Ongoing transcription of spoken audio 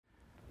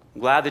I'm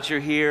glad that you're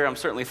here. I'm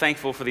certainly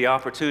thankful for the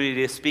opportunity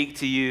to speak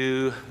to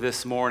you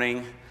this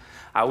morning.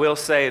 I will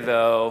say,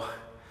 though,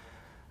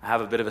 I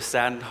have a bit of a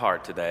saddened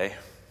heart today.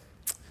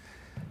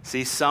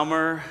 See,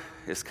 summer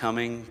is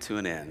coming to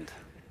an end.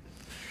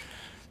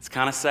 It's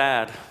kind of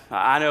sad.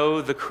 I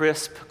know the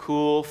crisp,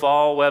 cool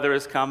fall weather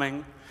is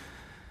coming.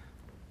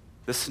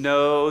 The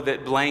snow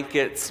that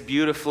blankets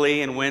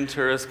beautifully in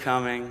winter is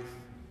coming.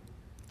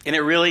 And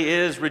it really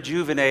is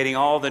rejuvenating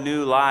all the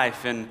new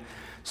life in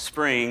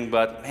spring,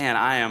 but man,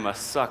 I am a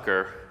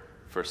sucker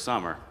for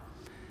summer.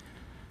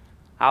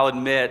 I'll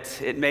admit,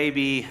 it may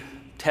be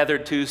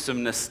tethered to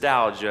some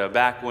nostalgia.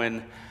 Back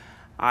when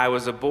I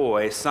was a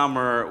boy,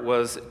 summer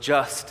was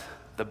just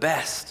the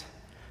best.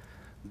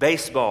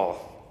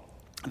 Baseball,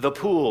 the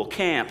pool,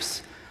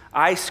 camps,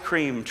 ice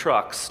cream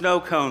trucks, snow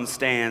cone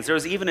stands. There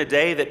was even a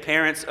day that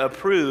parents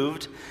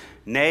approved,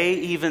 nay,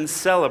 even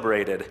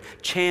celebrated,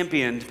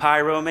 championed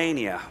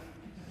pyromania.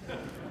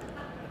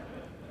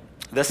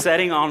 The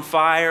setting on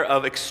fire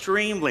of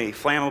extremely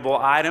flammable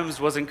items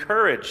was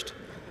encouraged.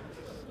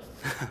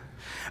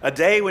 A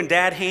day when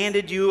Dad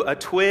handed you a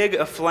twig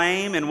of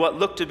flame and what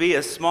looked to be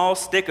a small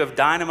stick of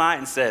dynamite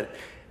and said,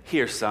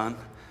 "Here, son,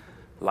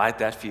 light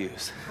that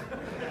fuse."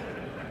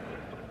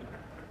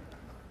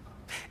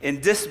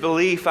 In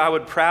disbelief, I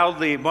would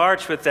proudly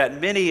march with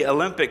that mini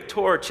Olympic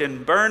torch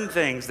and burn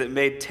things that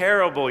made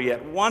terrible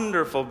yet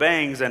wonderful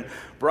bangs, and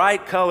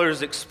bright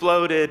colors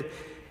exploded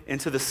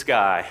into the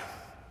sky.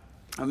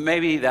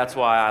 Maybe that's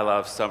why I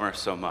love summer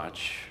so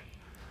much.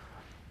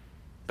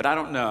 But I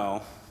don't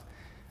know.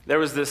 There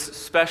was this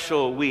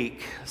special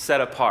week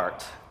set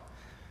apart,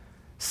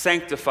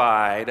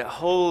 sanctified,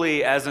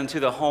 holy as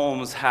unto the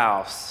Holmes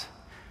house,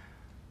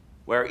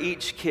 where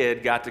each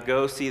kid got to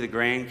go see the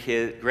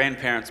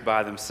grandparents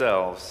by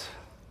themselves.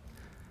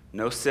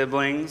 No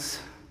siblings.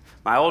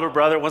 My older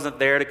brother wasn't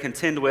there to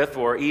contend with,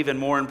 or even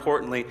more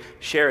importantly,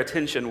 share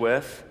attention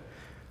with.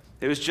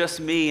 It was just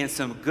me and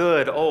some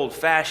good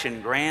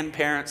old-fashioned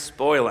grandparents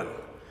spoiling.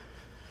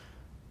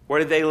 Where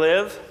did they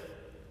live?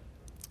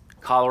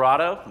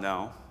 Colorado?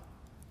 No.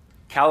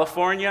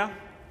 California?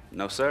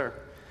 No, sir.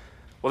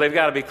 Well, they've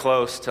got to be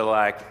close to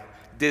like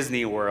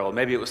Disney World.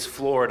 Maybe it was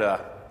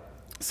Florida.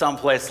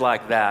 Someplace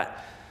like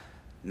that.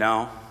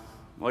 No.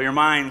 Well, your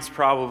mind's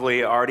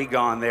probably already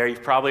gone there.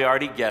 You've probably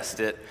already guessed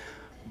it.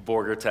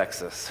 Borger,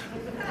 Texas.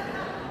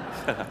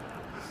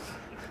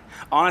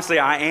 Honestly,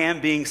 I am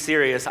being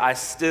serious. I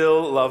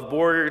still love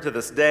Borger to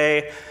this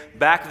day.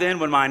 Back then,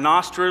 when my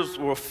nostrils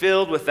were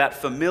filled with that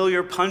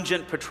familiar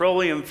pungent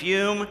petroleum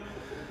fume,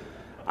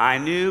 I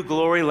knew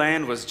Glory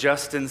Land was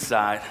just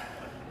inside.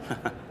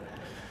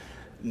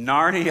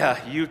 Narnia,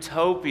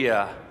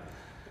 Utopia.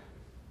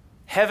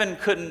 Heaven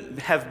couldn't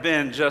have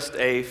been just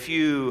a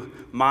few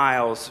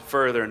miles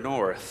further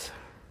north.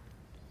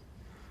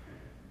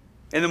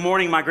 In the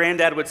morning, my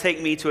granddad would take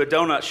me to a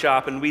donut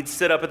shop, and we'd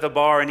sit up at the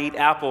bar and eat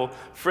apple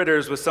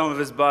fritters with some of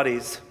his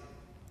buddies.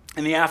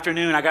 In the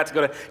afternoon, I got to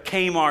go to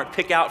Kmart,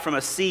 pick out from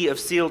a sea of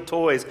sealed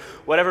toys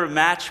whatever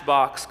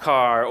Matchbox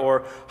car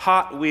or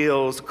Hot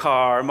Wheels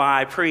car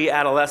my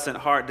pre-adolescent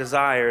heart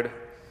desired.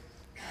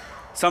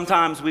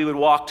 Sometimes we would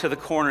walk to the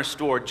corner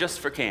store just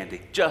for candy.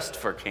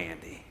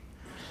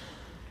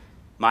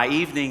 My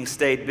evenings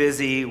stayed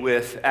busy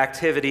with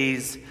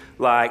activities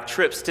like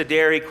trips to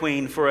Dairy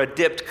Queen for a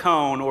dipped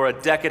cone or a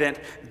decadent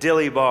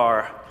dilly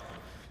bar.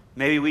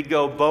 Maybe we'd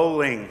go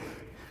bowling.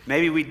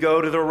 Maybe we'd go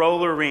to the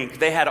roller rink.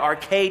 They had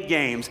arcade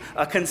games,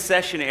 a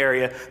concession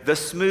area, the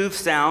smooth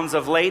sounds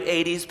of late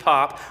 80s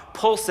pop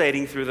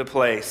pulsating through the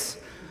place.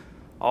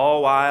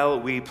 All while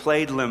we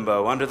played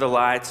limbo under the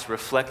lights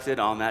reflected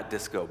on that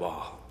disco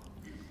ball.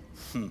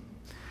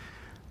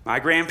 My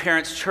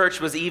grandparents' church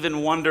was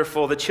even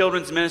wonderful. The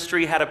children's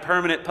ministry had a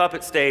permanent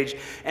puppet stage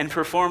and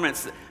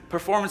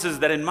performances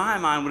that in my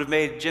mind would have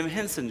made Jim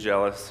Henson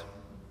jealous.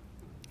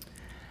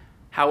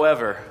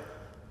 However,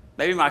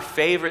 maybe my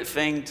favorite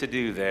thing to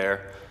do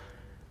there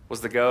was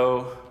to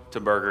go to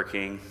Burger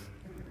King.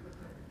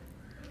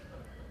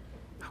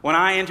 When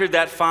I entered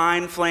that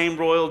fine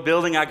flame-broiled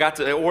building, I got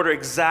to order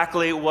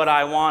exactly what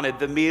I wanted,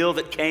 the meal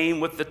that came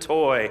with the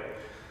toy.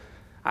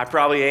 I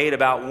probably ate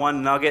about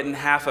one nugget and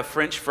half a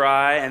French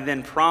fry and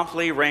then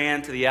promptly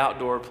ran to the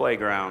outdoor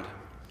playground.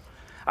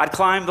 I'd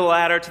climb the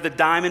ladder to the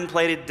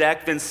diamond-plated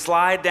deck, then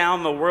slide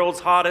down the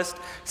world's hottest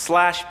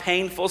 /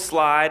 painful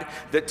slide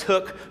that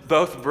took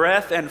both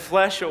breath and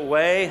flesh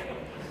away.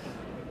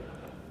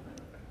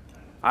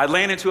 I'd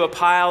land into a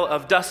pile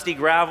of dusty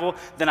gravel,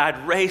 then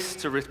I'd race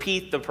to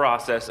repeat the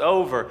process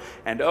over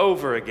and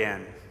over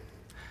again.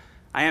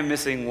 I am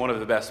missing one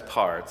of the best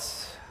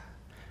parts.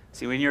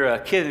 See, when you're a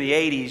kid in the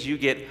 80s, you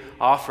get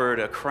offered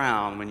a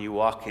crown when you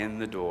walk in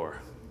the door.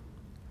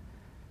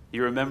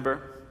 You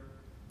remember?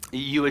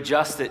 You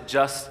adjust it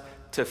just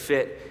to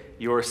fit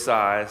your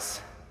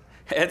size.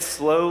 And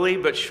slowly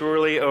but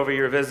surely over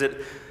your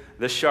visit,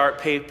 the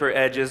sharp paper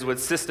edges would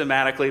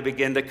systematically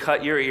begin to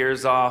cut your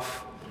ears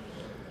off.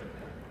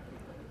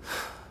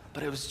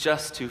 But it was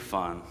just too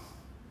fun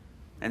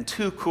and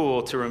too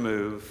cool to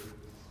remove.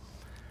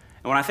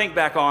 And when I think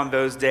back on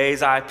those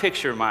days, I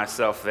picture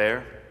myself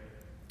there,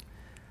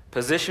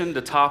 positioned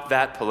atop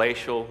that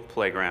palatial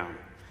playground,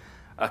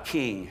 a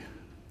king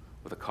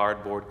with a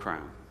cardboard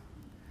crown.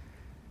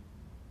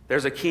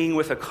 There's a king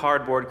with a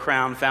cardboard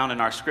crown found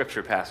in our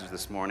scripture passage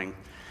this morning.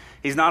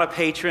 He's not a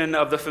patron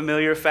of the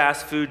familiar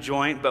fast food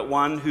joint, but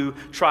one who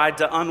tried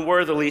to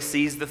unworthily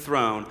seize the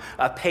throne,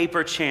 a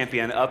paper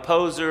champion, a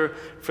poser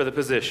for the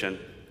position.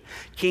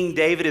 King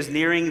David is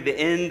nearing the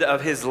end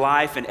of his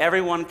life, and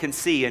everyone can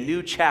see a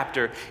new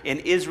chapter in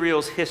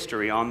Israel's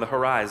history on the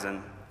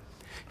horizon.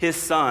 His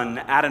son,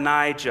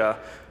 Adonijah,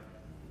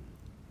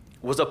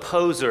 was a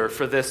poser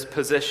for this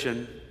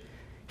position.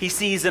 He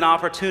sees an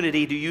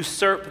opportunity to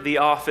usurp the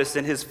office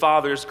in his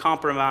father's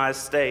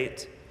compromised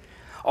state.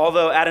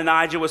 Although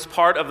Adonijah was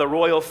part of the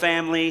royal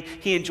family,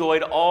 he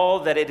enjoyed all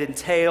that it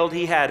entailed.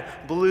 He had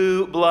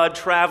blue blood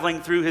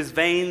traveling through his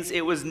veins.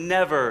 It was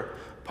never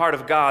part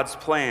of God's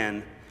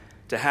plan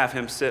to have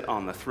him sit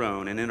on the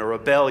throne. And in a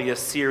rebellious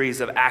series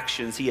of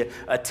actions, he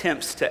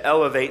attempts to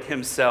elevate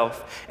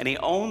himself, and he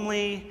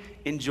only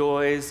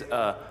enjoys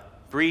a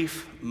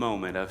brief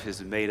moment of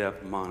his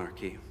made-up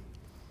monarchy.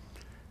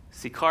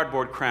 See,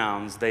 cardboard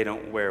crowns, they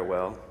don't wear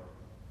well.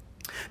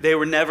 They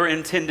were never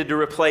intended to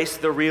replace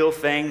the real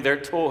thing. They're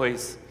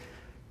toys,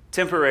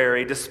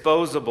 temporary,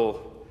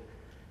 disposable.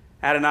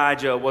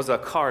 Adonijah was a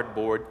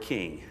cardboard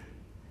king.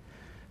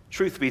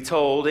 Truth be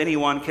told,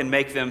 anyone can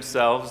make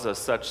themselves a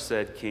such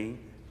said king.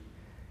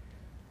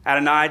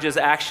 Adonijah's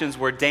actions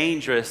were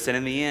dangerous, and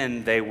in the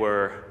end, they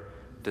were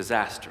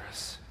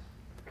disastrous.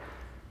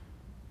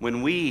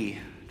 When we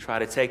try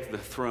to take the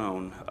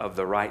throne of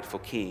the rightful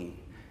king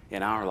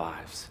in our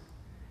lives,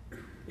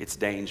 it's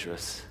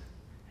dangerous,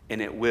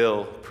 and it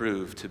will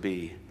prove to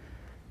be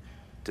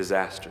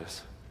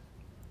disastrous.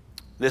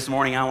 This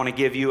morning, I want to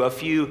give you a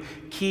few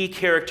key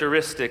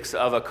characteristics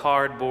of a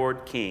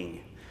cardboard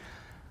king.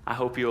 I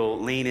hope you'll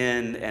lean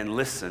in and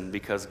listen,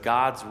 because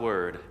God's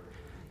word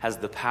has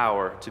the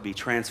power to be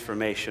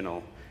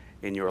transformational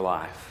in your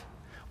life.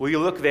 Will you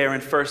look there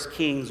in 1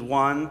 Kings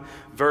 1,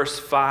 verse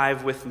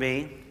 5 with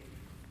me?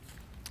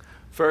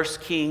 1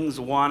 Kings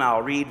 1,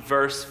 I'll read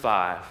verse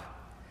 5.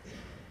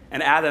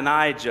 And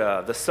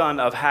Adonijah, the son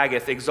of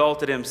Haggith,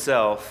 exalted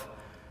himself,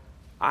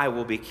 I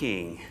will be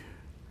king.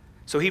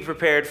 So he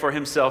prepared for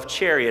himself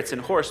chariots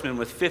and horsemen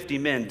with 50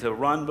 men to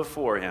run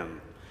before him.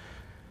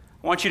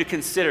 I want you to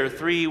consider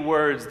 3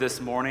 words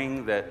this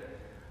morning that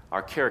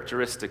are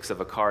characteristics of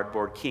a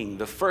cardboard king.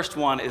 The first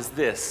one is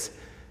this: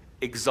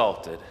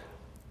 exalted.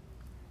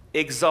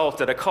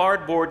 Exalted. A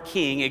cardboard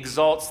king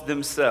exalts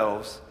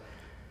themselves.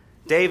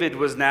 David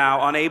was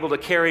now unable to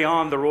carry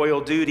on the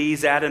royal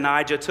duties.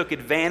 Adonijah took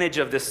advantage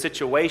of this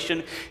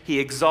situation. He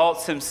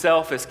exalts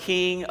himself as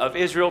king of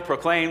Israel,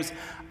 proclaims,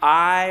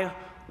 I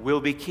will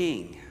be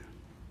king.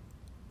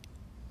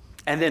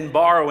 And then,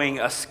 borrowing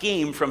a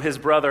scheme from his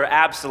brother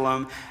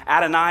Absalom,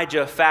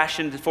 Adonijah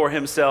fashioned for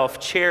himself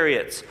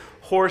chariots,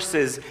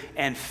 horses,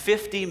 and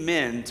 50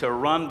 men to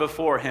run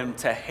before him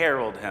to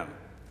herald him.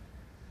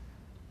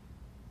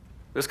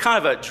 It was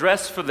kind of a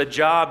dress for the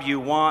job you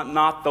want,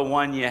 not the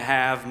one you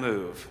have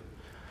move.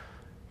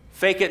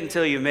 Fake it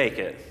until you make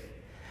it.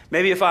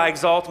 Maybe if I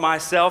exalt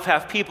myself,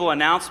 have people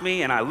announce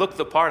me, and I look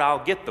the part,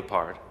 I'll get the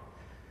part.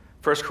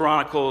 1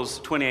 Chronicles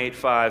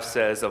 28:5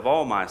 says, of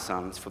all my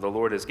sons, for the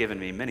Lord has given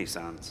me many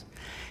sons,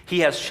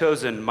 he has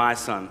chosen my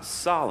son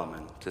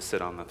Solomon to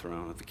sit on the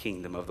throne of the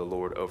kingdom of the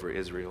Lord over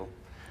Israel.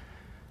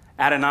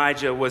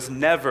 Adonijah was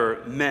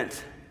never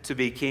meant to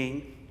be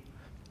king.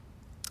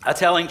 A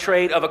telling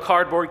trait of a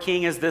cardboard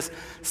king is this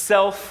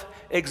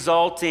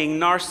self-exalting,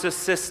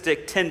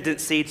 narcissistic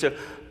tendency to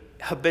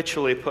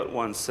habitually put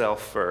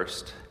oneself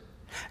first.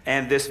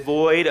 And this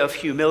void of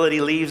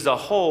humility leaves a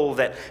hole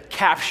that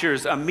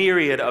captures a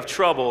myriad of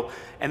trouble.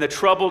 And the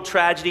troubled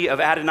tragedy of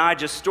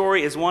Adonijah's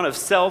story is one of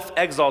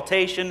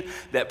self-exaltation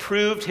that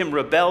proved him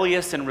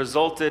rebellious and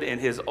resulted in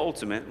his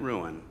ultimate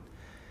ruin.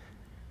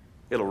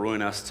 It'll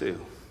ruin us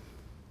too.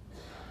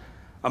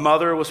 A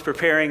mother was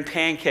preparing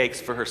pancakes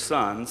for her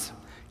sons,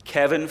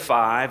 Kevin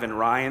 5 and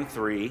Ryan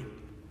 3.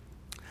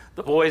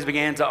 The boys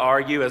began to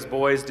argue, as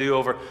boys do,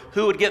 over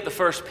who would get the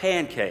first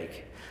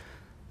pancake.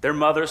 Their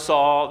mother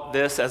saw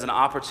this as an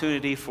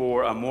opportunity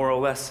for a moral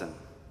lesson.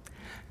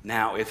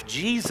 Now, if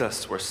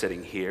Jesus were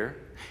sitting here,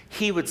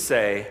 he would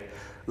say,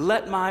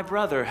 let my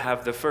brother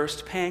have the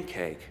first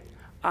pancake.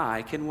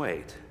 I can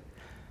wait.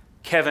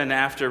 Kevin,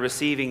 after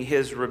receiving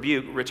his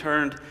rebuke,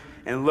 returned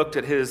and looked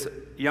at his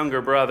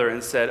younger brother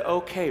and said,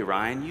 okay,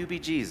 Ryan, you be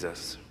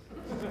Jesus.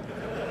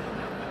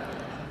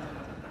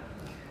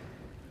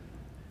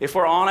 If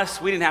we're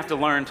honest, we didn't have to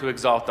learn to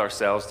exalt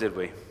ourselves, did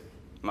we?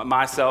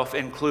 Myself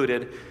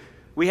included.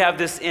 We have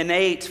this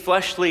innate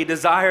fleshly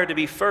desire to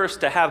be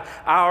first, to have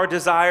our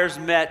desires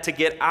met, to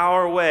get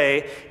our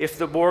way. If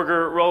the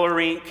Borger Roller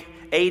Rink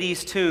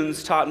 80s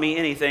tunes taught me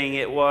anything,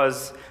 it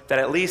was that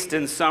at least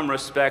in some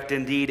respect,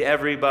 indeed,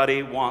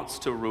 everybody wants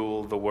to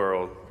rule the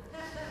world.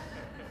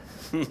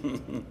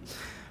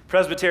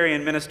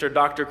 Presbyterian minister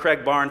Dr.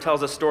 Craig Barn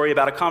tells a story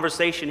about a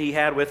conversation he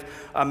had with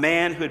a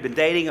man who had been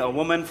dating a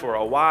woman for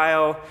a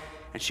while,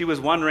 and she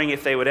was wondering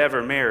if they would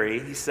ever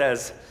marry. He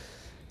says,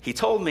 he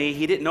told me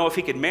he didn't know if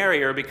he could marry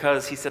her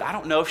because he said, "I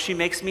don't know if she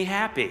makes me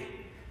happy."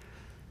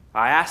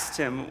 I asked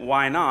him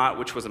why not,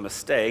 which was a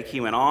mistake. He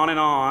went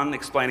on,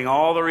 explaining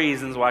all the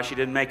reasons why she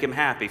didn't make him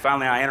happy.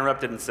 Finally, I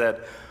interrupted and said,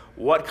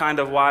 "What kind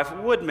of wife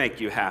would make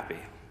you happy?"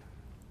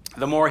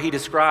 The more he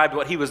described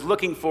what he was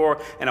looking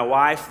for in a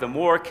wife, the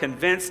more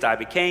convinced I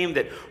became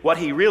that what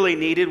he really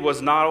needed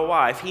was not a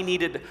wife. He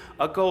needed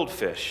a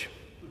goldfish.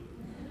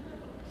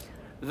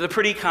 The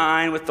pretty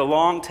kind with the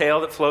long tail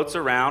that floats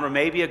around, or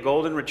maybe a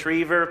golden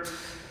retriever.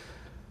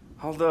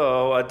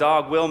 Although a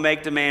dog will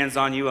make demands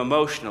on you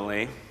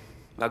emotionally.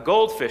 A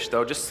goldfish,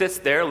 though, just sits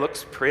there,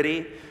 looks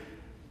pretty,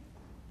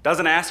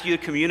 doesn't ask you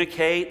to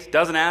communicate,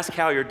 doesn't ask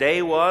how your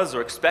day was or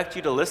expect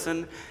you to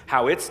listen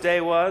how its day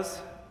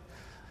was.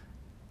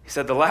 He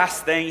said the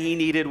last thing he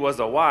needed was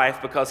a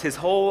wife because his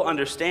whole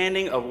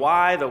understanding of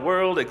why the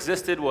world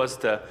existed was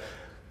to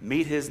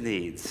meet his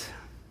needs.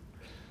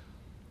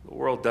 The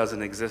world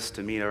doesn't exist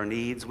to meet our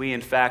needs. We,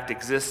 in fact,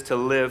 exist to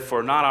live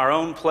for not our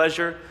own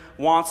pleasure,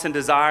 wants, and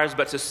desires,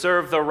 but to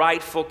serve the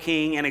rightful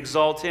King and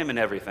exalt him in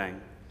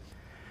everything.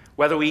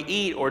 Whether we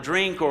eat or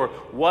drink or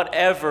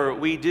whatever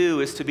we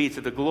do is to be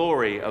to the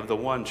glory of the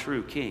one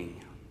true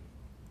King.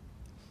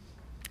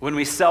 When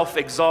we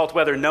self-exalt,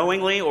 whether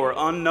knowingly or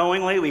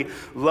unknowingly, we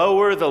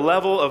lower the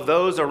level of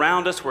those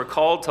around us we're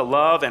called to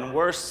love, and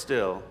worse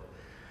still,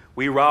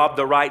 we rob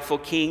the rightful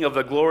King of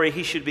the glory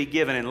he should be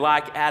given. And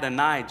like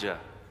Adonijah,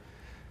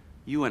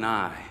 you and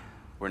I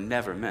were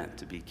never meant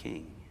to be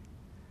king.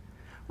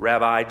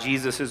 Rabbi,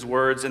 Jesus'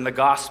 words in the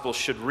gospel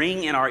should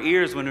ring in our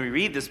ears when we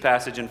read this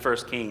passage in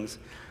 1 Kings.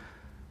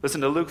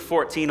 Listen to Luke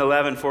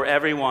 14:11, "For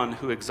everyone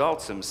who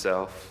exalts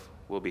himself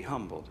will be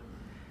humbled,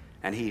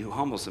 and he who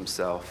humbles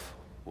himself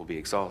will be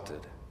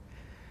exalted."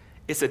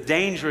 It's a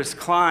dangerous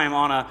climb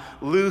on a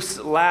loose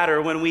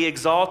ladder when we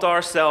exalt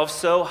ourselves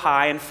so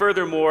high, and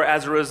furthermore,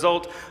 as a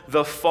result,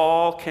 the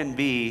fall can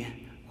be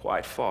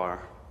quite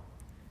far.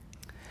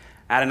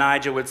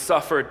 Adonijah would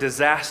suffer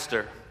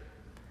disaster.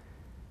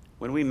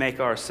 When we make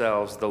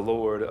ourselves the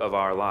Lord of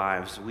our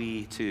lives,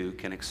 we too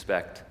can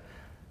expect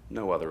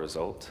no other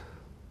result.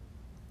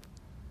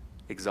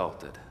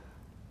 Exalted.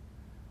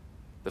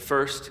 The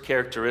first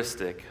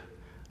characteristic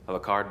of a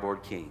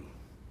cardboard king.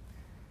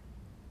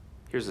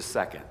 Here's the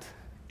second,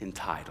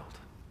 entitled.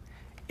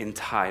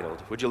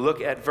 Entitled. Would you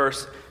look at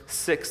verse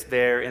 6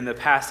 there in the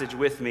passage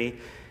with me?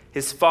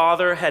 His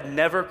father had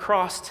never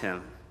crossed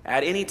him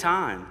at any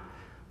time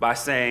by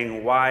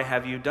saying, "Why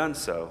have you done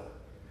so?"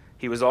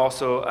 He was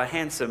also a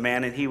handsome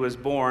man, and he was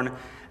born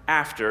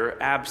after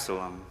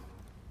Absalom.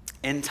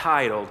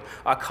 Entitled.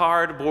 A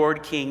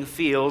cardboard king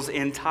feels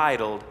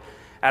entitled.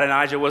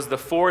 Adonijah was the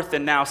fourth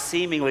and now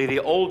seemingly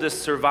the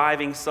oldest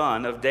surviving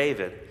son of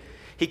David.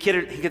 He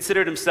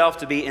considered himself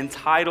to be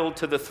entitled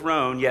to the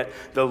throne, yet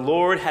the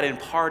Lord had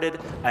imparted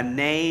a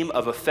name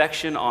of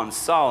affection on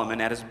Solomon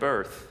at his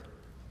birth.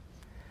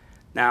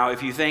 Now,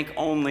 if you think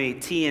only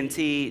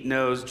TNT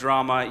knows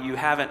drama, you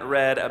haven't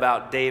read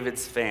about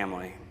David's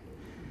family.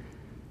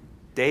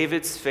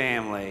 David's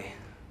family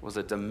was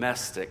a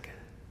domestic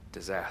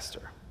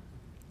disaster.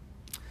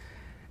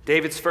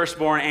 David's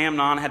firstborn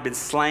Amnon had been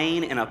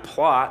slain in a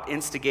plot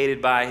instigated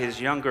by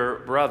his younger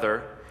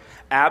brother.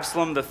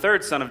 Absalom, the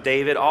third son of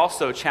David,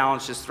 also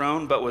challenged his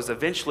throne, but was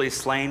eventually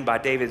slain by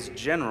David's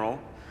general.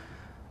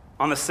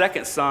 On the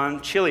second son,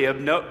 Chileab,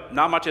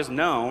 not much is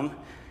known.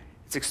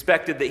 It's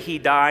expected that he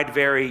died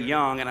very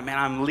young, and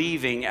I'm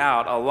leaving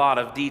out a lot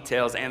of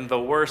details, and the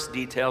worst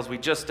details. We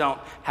just don't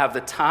have the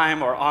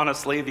time or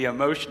honestly the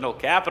emotional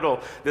capital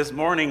this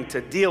morning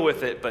to deal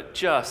with it, but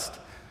just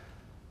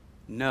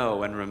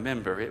know and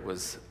remember it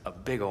was a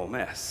big old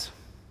mess.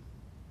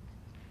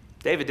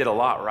 David did a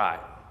lot right,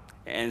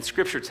 and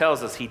Scripture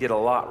tells us he did a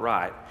lot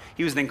right.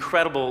 He was an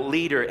incredible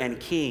leader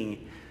and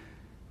king,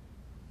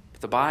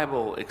 but the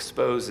Bible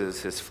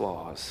exposes his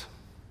flaws.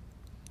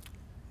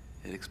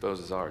 It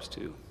exposes ours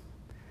too.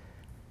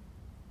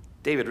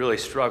 David really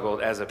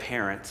struggled as a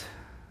parent.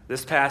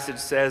 This passage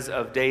says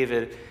of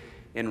David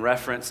in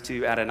reference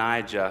to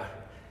Adonijah,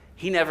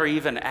 he never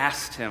even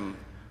asked him,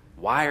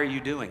 "Why are you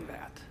doing that?"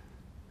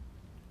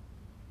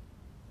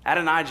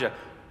 Adonijah,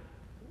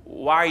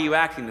 why are you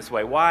acting this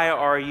way? Why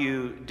are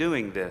you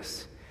doing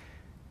this?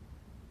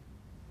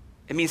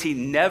 It means he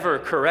never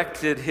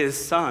corrected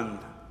his son.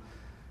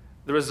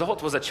 The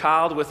result was a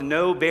child with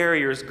no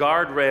barriers,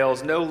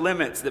 guardrails, no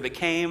limits that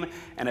became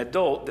an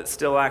adult that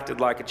still acted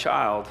like a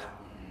child.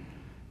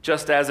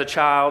 Just as a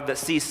child that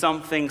sees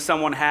something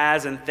someone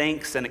has and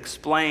thinks and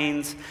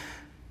explains,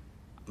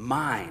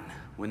 mine,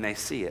 when they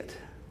see it.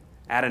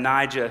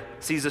 Adonijah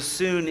sees a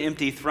soon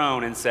empty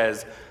throne and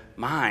says,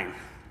 mine.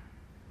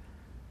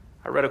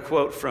 I read a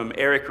quote from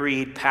Eric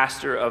Reed,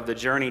 pastor of the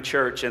Journey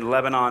Church in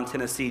Lebanon,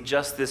 Tennessee,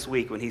 just this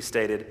week when he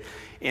stated,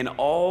 "In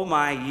all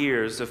my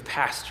years of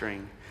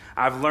pastoring,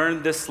 I've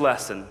learned this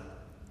lesson.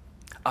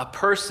 A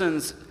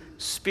person's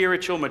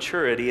spiritual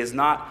maturity is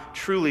not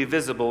truly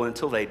visible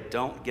until they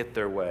don't get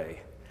their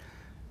way.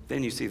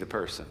 Then you see the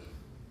person.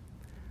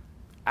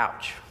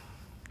 Ouch.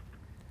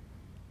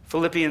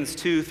 Philippians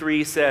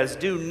 2:3 says,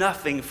 "Do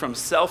nothing from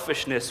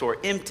selfishness or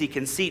empty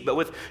conceit, but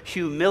with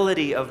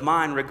humility of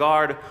mind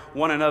regard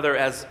one another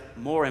as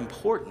more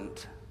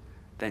important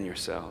than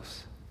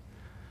yourselves."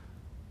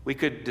 We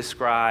could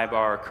describe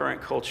our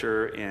current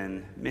culture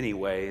in many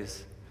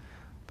ways,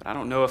 but I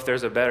don't know if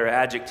there's a better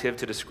adjective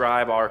to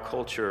describe our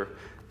culture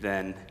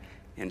than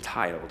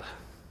entitled.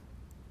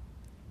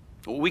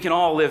 We can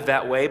all live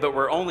that way, but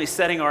we're only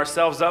setting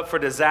ourselves up for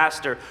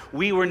disaster.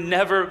 We were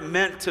never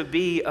meant to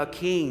be a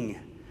king.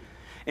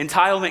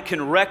 Entitlement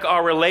can wreck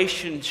our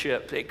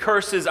relationship. It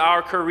curses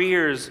our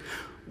careers.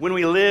 When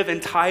we live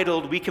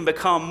entitled, we can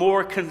become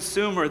more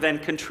consumer than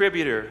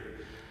contributor.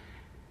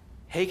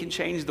 It can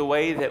change the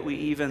way that we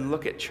even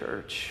look at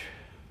church.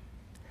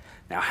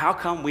 Now, how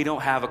come we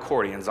don't have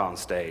accordions on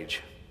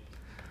stage?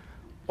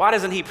 Why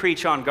doesn't he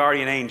preach on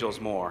guardian angels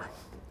more?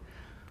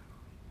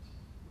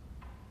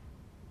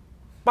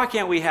 Why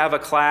can't we have a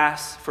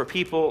class for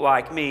people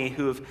like me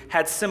who have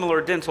had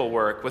similar dental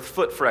work with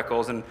foot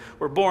freckles and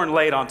were born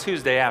late on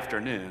Tuesday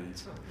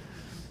afternoons?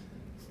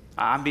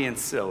 I'm being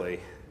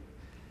silly.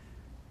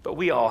 But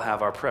we all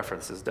have our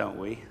preferences, don't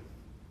we?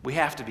 We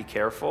have to be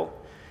careful.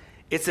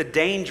 It's a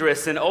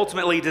dangerous and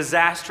ultimately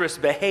disastrous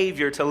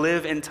behavior to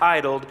live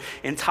entitled.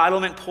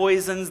 Entitlement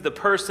poisons the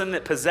person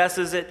that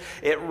possesses it.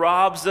 It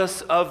robs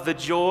us of the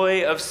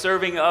joy of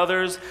serving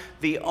others.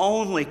 The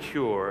only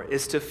cure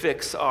is to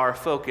fix our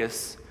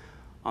focus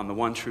on the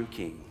one true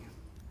King,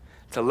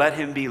 to let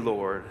him be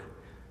Lord,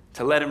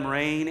 to let him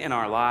reign in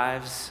our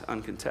lives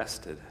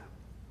uncontested.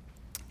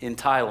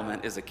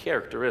 Entitlement is a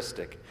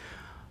characteristic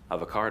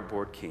of a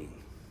cardboard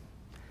king.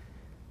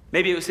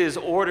 Maybe it was his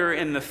order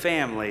in the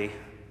family.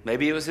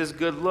 Maybe it was his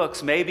good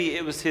looks. Maybe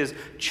it was his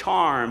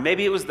charm.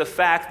 Maybe it was the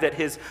fact that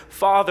his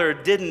father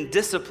didn't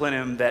discipline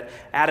him that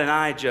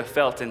Adonijah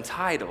felt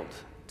entitled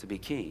to be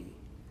king.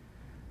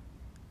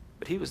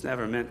 But he was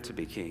never meant to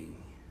be king.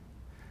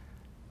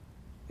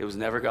 It was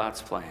never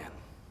God's plan.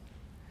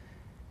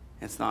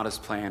 It's not his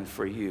plan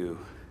for you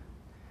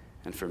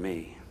and for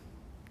me.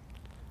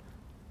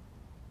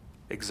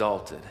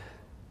 Exalted,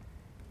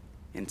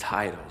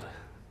 entitled.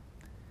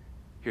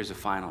 Here's a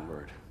final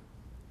word: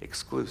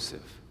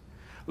 exclusive.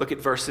 Look at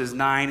verses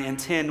 9 and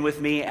 10 with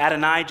me.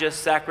 Adonijah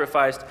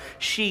sacrificed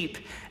sheep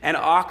and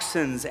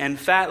oxen and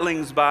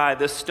fatlings by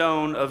the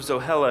stone of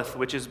Zoheleth,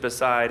 which is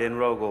beside En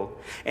Rogel.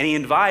 And he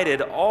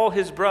invited all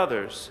his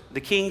brothers,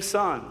 the king's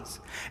sons,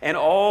 and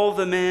all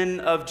the men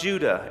of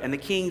Judah and the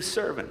king's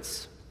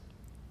servants.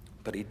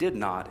 But he did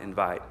not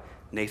invite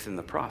Nathan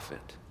the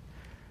prophet,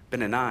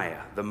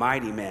 Benaniah the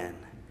mighty man,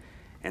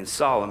 and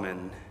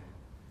Solomon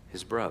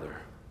his brother.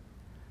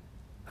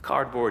 A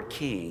cardboard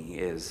king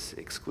is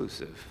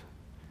exclusive.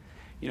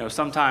 You know,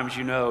 sometimes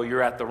you know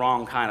you're at the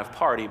wrong kind of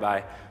party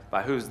by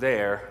who's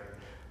there.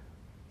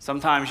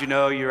 Sometimes you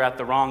know you're at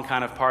the wrong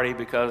kind of party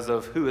because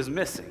of who is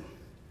missing.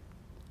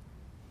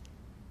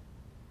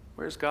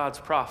 Where's God's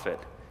prophet,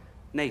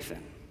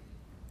 Nathan?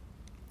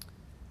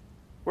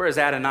 Where is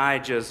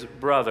Adonijah's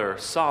brother,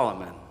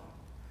 Solomon?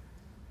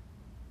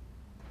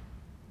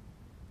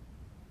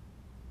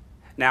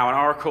 Now, in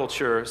our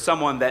culture,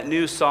 someone that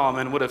knew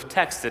Solomon would have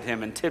texted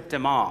him and tipped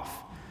him off.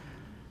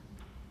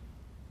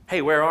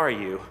 Hey, where are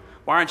you?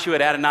 Why aren't you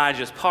at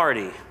Adonijah's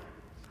party?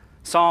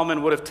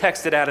 Solomon would have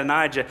texted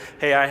Adonijah,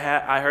 hey,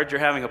 I heard you're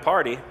having a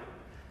party.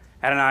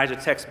 Adonijah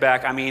texts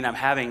back, I'm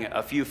having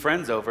a few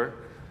friends over.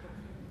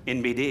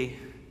 NBD.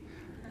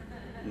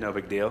 No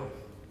big deal.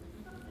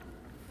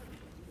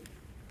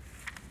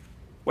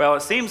 Well,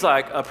 it seems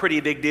like a pretty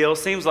big deal.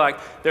 Seems like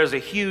there's a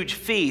huge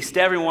feast.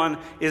 Everyone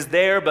is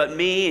there but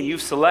me, and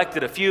you've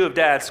selected a few of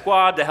Dad's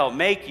squad to help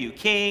make you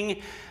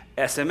king.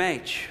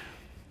 SMH.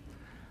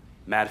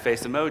 Mad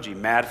face emoji,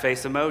 mad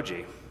face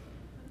emoji.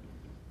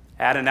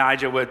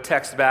 Adonijah would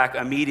text back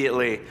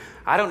immediately,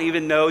 I don't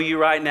even know you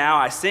right now.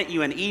 I sent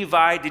you an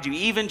Evite. Did you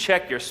even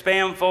check your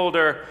spam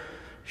folder?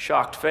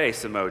 Shocked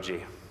face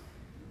emoji.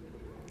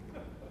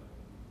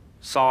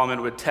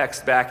 Solomon would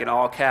text back in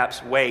all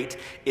caps, wait,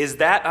 is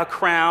that a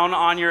crown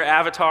on your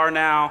avatar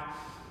now?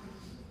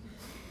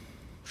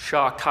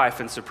 Shocked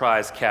hyphen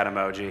surprise cat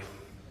emoji.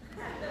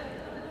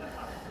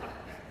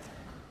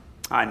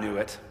 I knew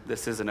it.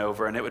 This isn't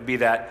over. And it would be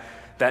that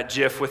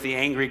gif with the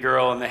angry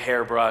girl and the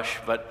hairbrush.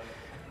 But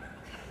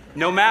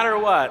no matter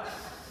what,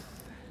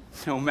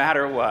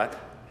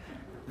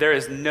 there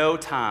is no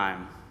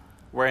time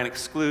where an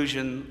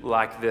exclusion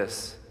like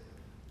this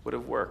would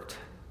have worked.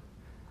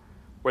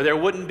 Where there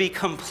wouldn't be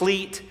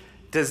complete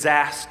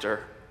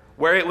disaster.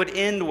 Where it would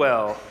end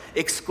well,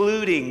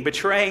 excluding,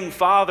 betraying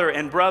father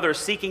and brother,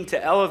 seeking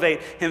to elevate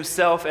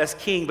himself as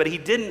king. But he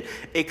didn't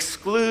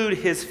exclude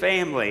his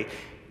family.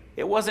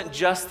 It wasn't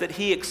just that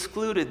he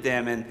excluded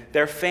them and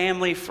their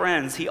family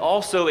friends. He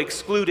also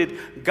excluded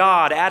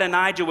God.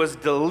 Adonijah was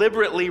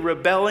deliberately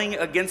rebelling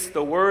against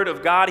the word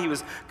of God. He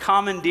was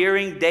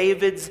commandeering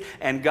David's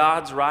and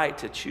God's right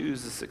to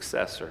choose a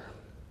successor.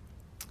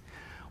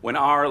 When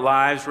our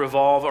lives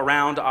revolve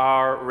around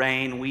our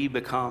reign, we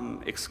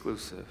become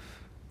exclusive.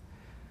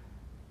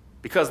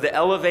 Because the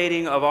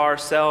elevating of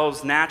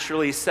ourselves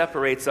naturally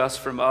separates us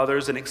from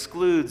others and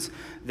excludes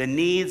the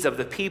needs of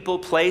the people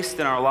placed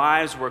in our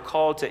lives we're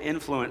called to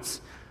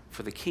influence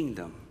for the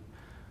kingdom,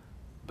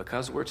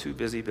 because we're too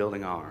busy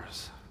building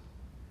ours.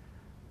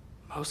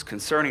 Most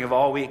concerning of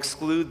all, we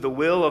exclude the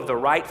will of the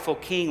rightful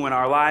king when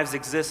our lives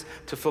exist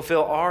to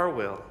fulfill our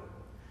will.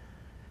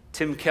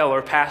 Tim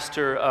Keller,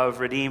 pastor of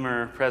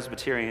Redeemer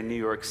Presbyterian, New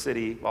York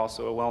City,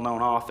 also a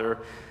well-known author,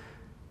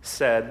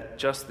 said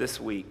just this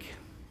week,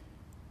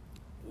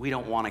 "We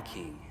don't want a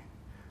king.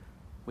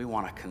 We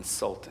want a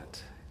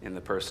consultant in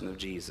the person of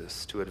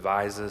Jesus to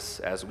advise us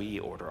as we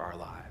order our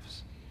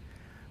lives."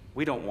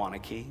 We don't want a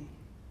king.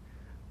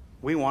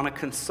 We want a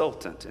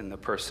consultant in the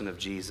person of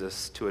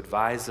Jesus to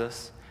advise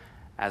us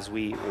as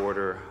we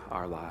order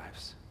our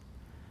lives.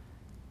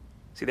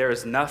 See, there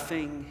is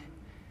nothing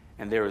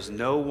and there is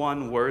no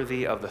one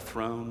worthy of the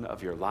throne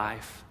of your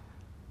life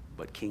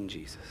but King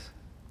Jesus.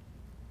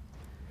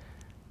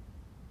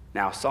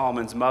 Now,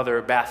 Solomon's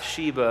mother,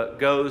 Bathsheba,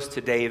 goes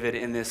to David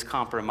in this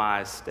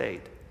compromised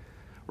state,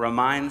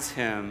 reminds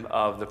him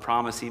of the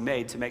promise he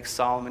made to make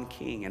Solomon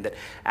king, and that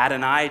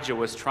Adonijah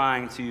was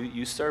trying to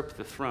usurp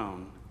the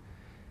throne.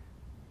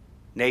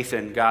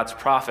 Nathan, God's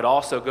prophet,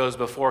 also goes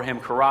before him,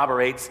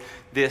 corroborates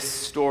this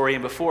story,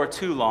 and before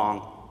too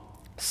long,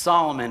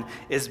 Solomon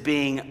is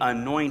being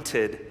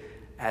anointed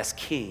as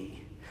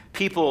king.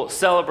 People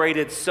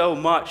celebrated so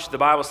much, the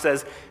Bible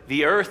says,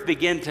 the earth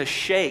began to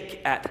shake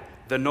at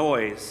the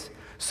noise,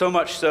 so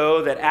much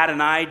so that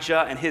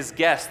Adonijah and his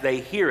guests,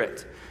 they hear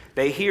it.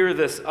 They hear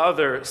this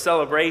other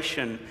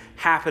celebration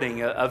happening.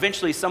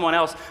 Eventually, someone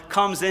else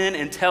comes in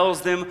and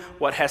tells them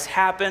what has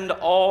happened,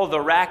 all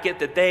the racket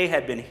that they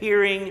had been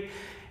hearing,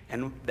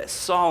 and that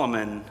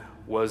Solomon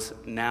was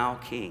now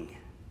king.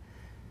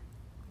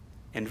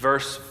 In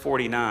verse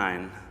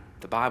 49,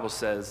 the Bible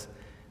says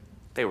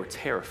they were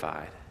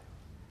terrified.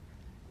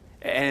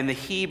 And in the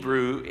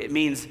Hebrew, it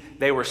means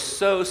they were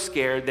so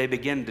scared they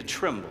began to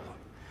tremble.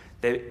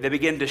 They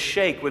began to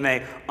shake when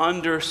they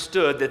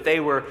understood that they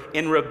were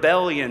in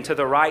rebellion to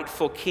the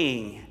rightful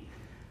king.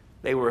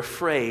 They were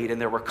afraid,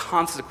 and there were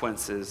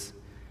consequences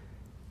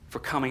for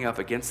coming up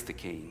against the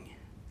king.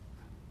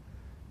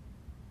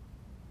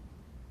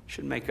 It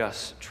should make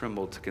us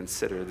tremble to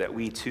consider that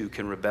we too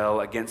can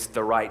rebel against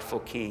the rightful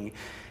king.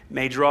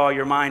 May draw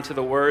your mind to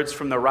the words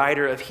from the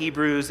writer of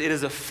Hebrews. It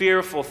is a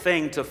fearful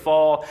thing to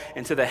fall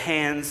into the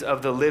hands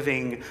of the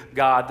living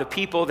God. The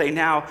people, they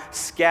now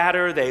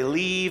scatter, they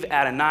leave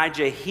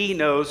Adonijah. He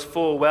knows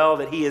full well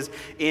that he is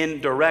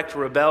in direct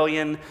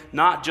rebellion,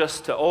 not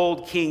just to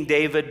old King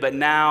David, but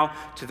now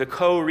to the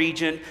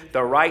co-regent,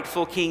 the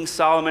rightful King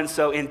Solomon.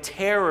 So in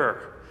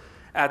terror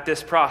at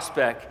this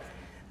prospect,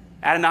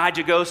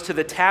 Adonijah goes to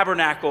the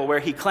tabernacle where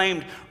he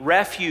claimed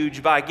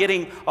refuge by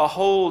getting a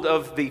hold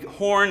of the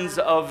horns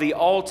of the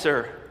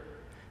altar.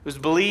 It was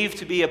believed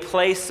to be a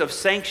place of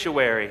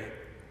sanctuary.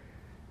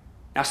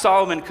 Now,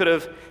 Solomon could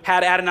have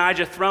had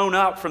Adonijah thrown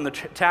up from the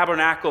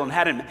tabernacle and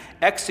had him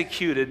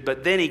executed,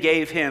 but then he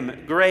gave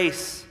him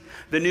grace.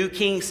 The new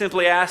king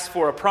simply asked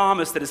for a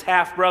promise that his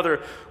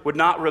half-brother would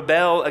not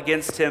rebel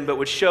against him, but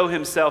would show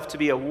himself to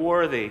be a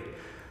worthy,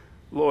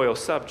 loyal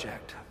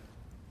subject.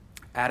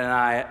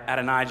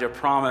 Adonijah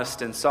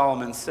promised, and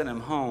Solomon sent him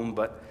home,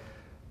 but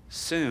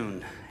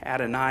soon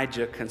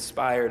Adonijah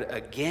conspired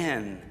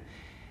again,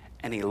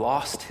 and he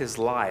lost his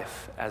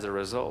life as a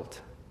result.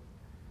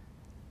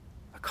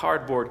 A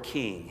cardboard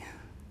king,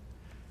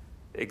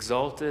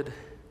 exalted,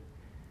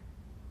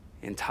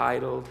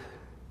 entitled,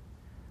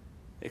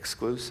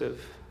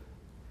 exclusive.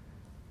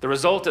 The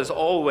result is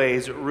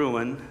always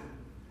ruin.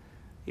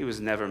 He was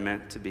never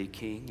meant to be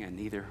king, and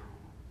neither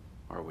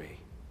are we.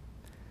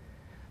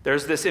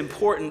 There's this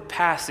important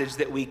passage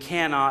that we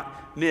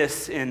cannot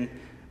miss in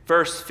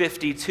verse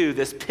 52,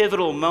 this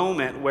pivotal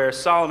moment where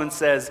Solomon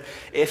says,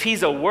 if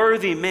he's a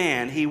worthy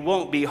man, he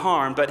won't be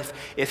harmed, but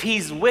if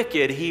he's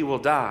wicked, he will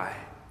die.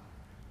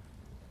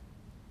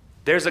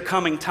 There's a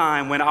coming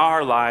time when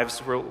our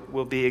lives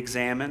will be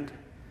examined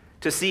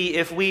to see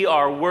if we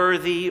are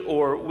worthy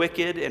or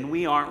wicked, and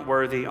we aren't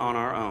worthy on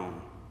our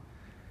own.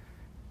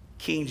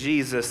 King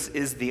Jesus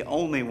is the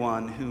only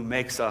one who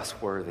makes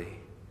us worthy.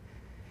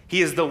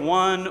 He is the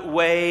one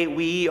way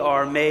we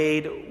are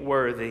made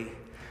worthy.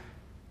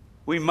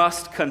 We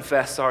must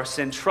confess our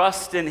sin,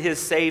 trust in his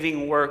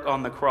saving work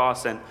on the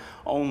cross, and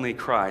only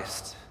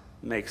Christ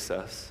makes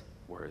us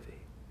worthy.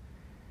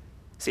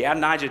 See,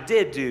 Adonijah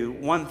did do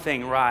one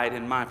thing right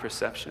in my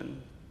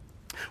perception.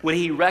 When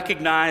he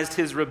recognized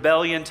his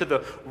rebellion to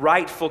the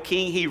rightful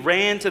king, he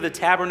ran to the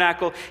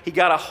tabernacle. He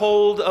got a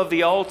hold of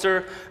the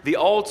altar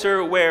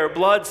where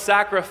blood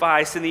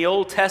sacrifice in the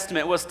Old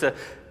Testament was to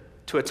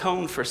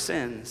atone for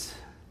sins.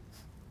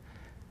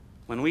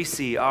 When we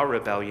see our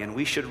rebellion,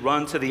 we should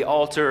run to the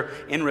altar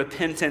in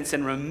repentance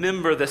and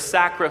remember the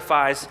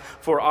sacrifice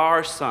for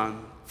our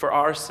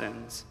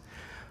sins.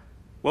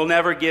 We'll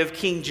never give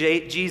King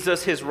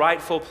Jesus his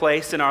rightful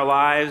place in our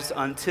lives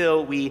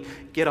until we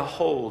get a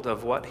hold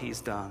of what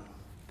he's done.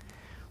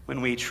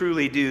 When we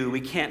truly do,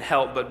 we can't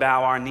help but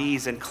bow our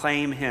knees and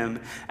claim him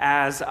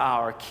as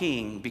our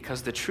King,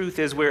 because the truth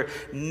is we're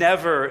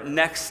never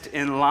next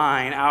in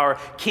line. Our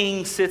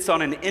King sits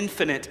on an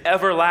infinite,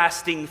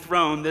 everlasting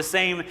throne, the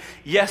same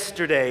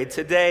yesterday,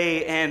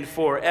 today, and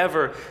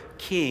forever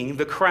King.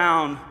 The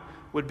crown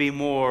would be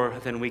more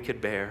than we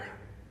could bear.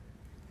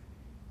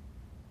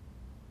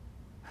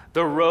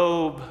 The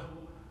robe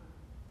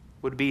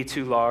would be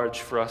too large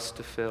for us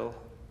to fill.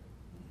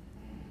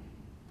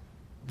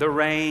 The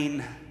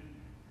reign,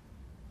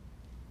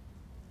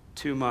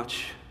 too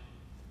much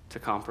to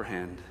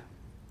comprehend.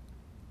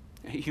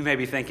 You may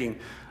be thinking,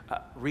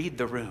 read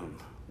the room.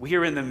 We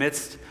are in the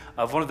midst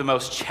of one of the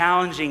most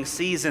challenging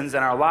seasons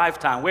in our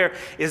lifetime. Where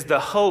is the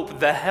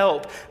hope, the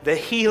help, the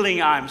healing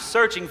I'm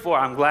searching for?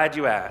 I'm glad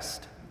you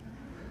asked.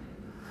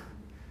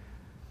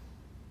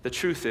 The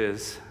truth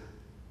is,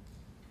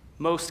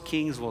 most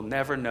kings will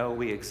never know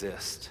we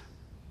exist.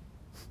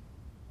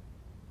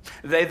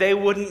 They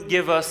wouldn't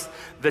give us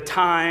the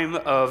time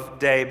of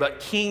day, but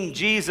King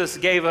Jesus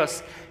gave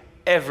us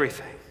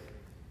everything.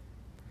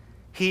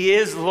 He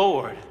is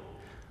Lord,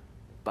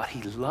 but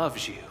he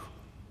loves you.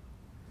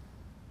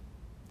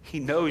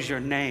 He knows your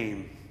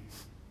name,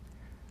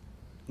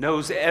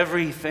 knows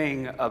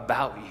everything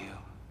about you.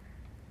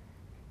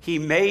 He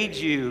made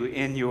you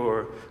in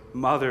your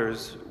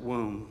mother's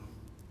womb.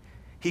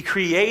 He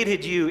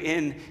created you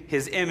in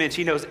his image.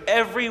 He knows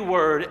every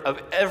word of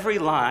every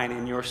line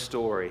in your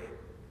story.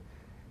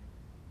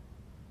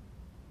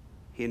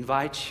 He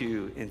invites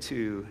you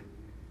into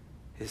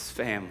his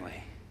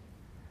family.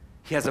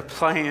 He has a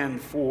plan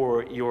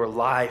for your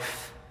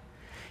life.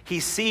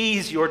 He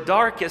sees your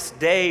darkest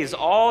days,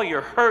 all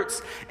your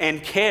hurts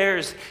and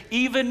cares,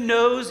 even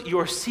knows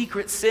your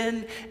secret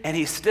sin, and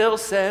he still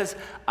says,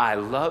 I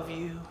love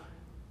you.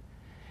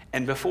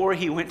 And before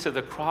he went to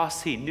the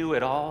cross, he knew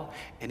it all,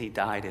 and he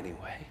died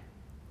anyway.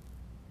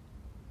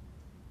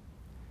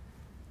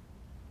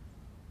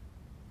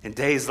 In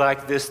days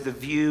like this, the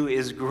view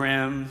is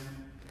grim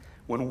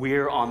when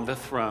we're on the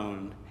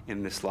throne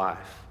in this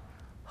life,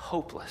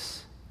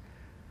 hopeless,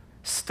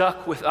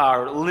 stuck with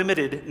our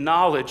limited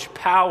knowledge,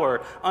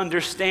 power,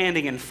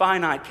 understanding, and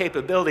finite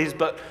capabilities.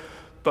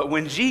 But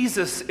when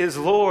Jesus is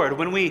Lord,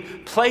 when we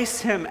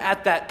place him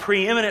at that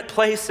preeminent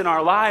place in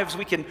our lives,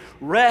 we can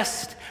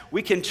rest,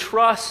 we can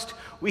trust,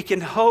 we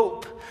can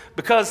hope,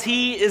 because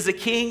he is a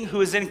king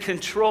who is in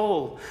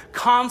control,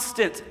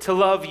 constant to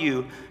love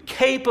you,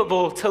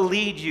 capable to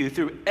lead you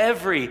through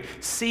every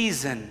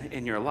season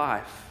in your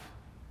life.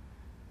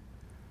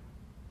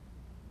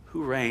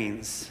 Who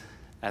reigns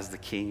as the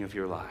king of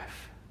your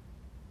life?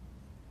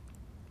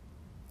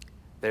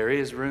 There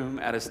is room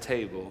at his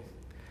table,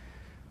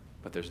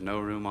 but there's no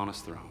room on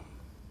his throne.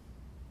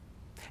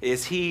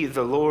 Is he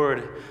the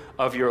Lord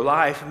of your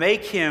life?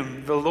 Make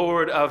him the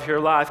Lord of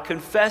your life.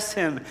 Confess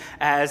him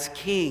as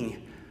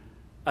king.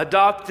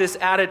 Adopt this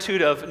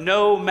attitude of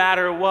no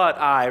matter what,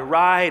 I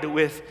ride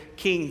with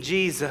King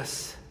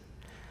Jesus.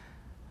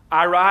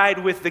 I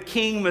ride with the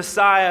King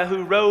Messiah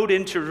who rode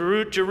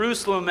into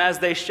Jerusalem as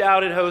they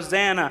shouted,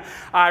 Hosanna.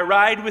 I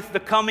ride with the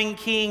coming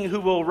King who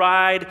will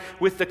ride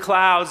with the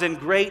clouds in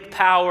great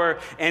power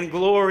and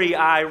glory.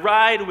 I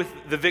ride with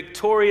the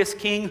victorious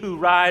King who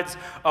rides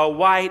a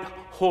white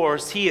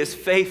horse. He is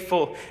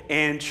faithful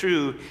and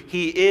true.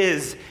 He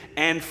is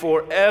and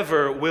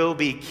forever will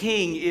be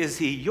King. Is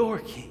he your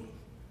King?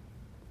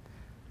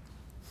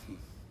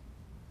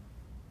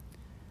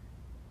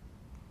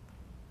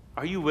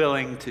 Are you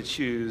willing to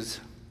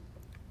choose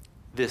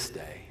this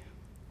day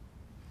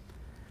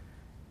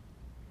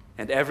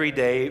and every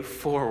day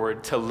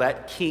forward to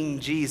let King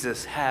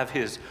Jesus have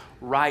his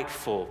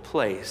rightful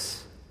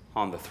place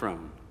on the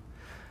throne?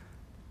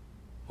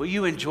 Will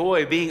you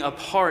enjoy being a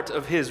part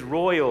of his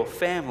royal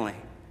family,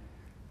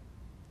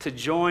 to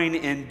join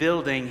in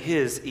building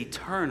his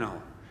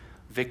eternal,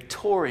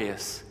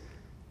 victorious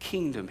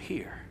kingdom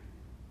here?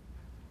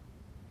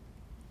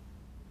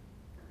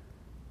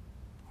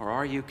 Or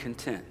are you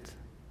content,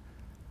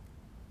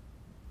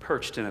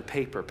 perched in a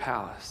paper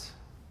palace,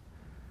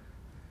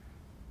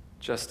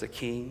 just a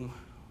king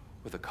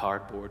with a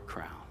cardboard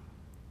crown?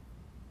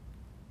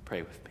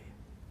 Pray with me.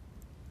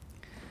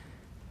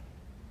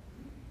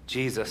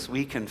 Jesus,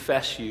 we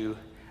confess you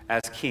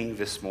as King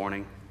this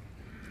morning.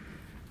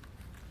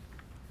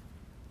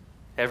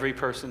 Every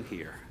person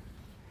here,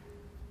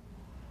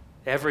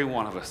 every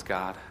one of us,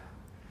 God,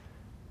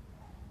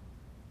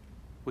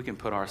 we can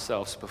put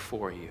ourselves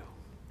before you.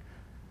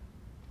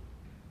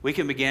 We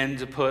can begin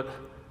to put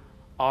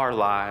our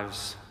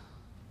lives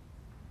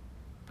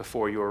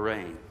before your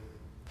reign.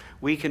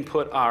 We can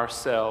put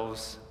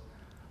ourselves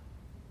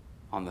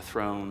on the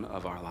throne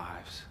of our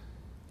lives.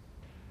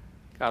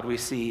 God, we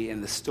see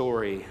in the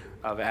story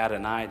of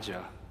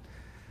Adonijah,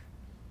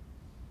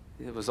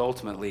 it was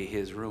ultimately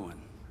his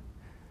ruin.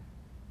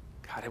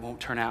 God, it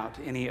won't turn out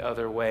any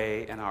other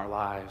way in our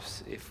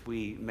lives if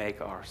we make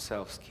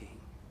ourselves king.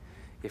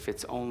 if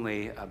it's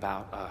only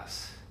about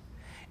us,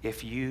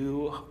 if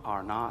you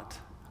are not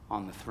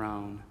on the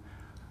throne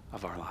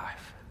of our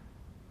life.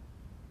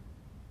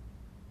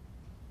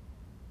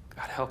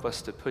 God, help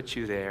us to put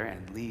you there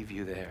and leave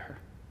you there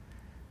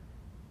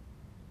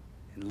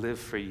and live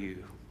for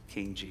you,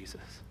 King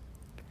Jesus.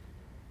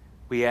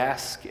 We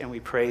ask and we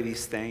pray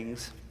these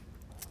things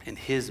in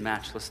his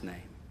matchless name.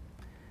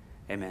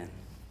 Amen.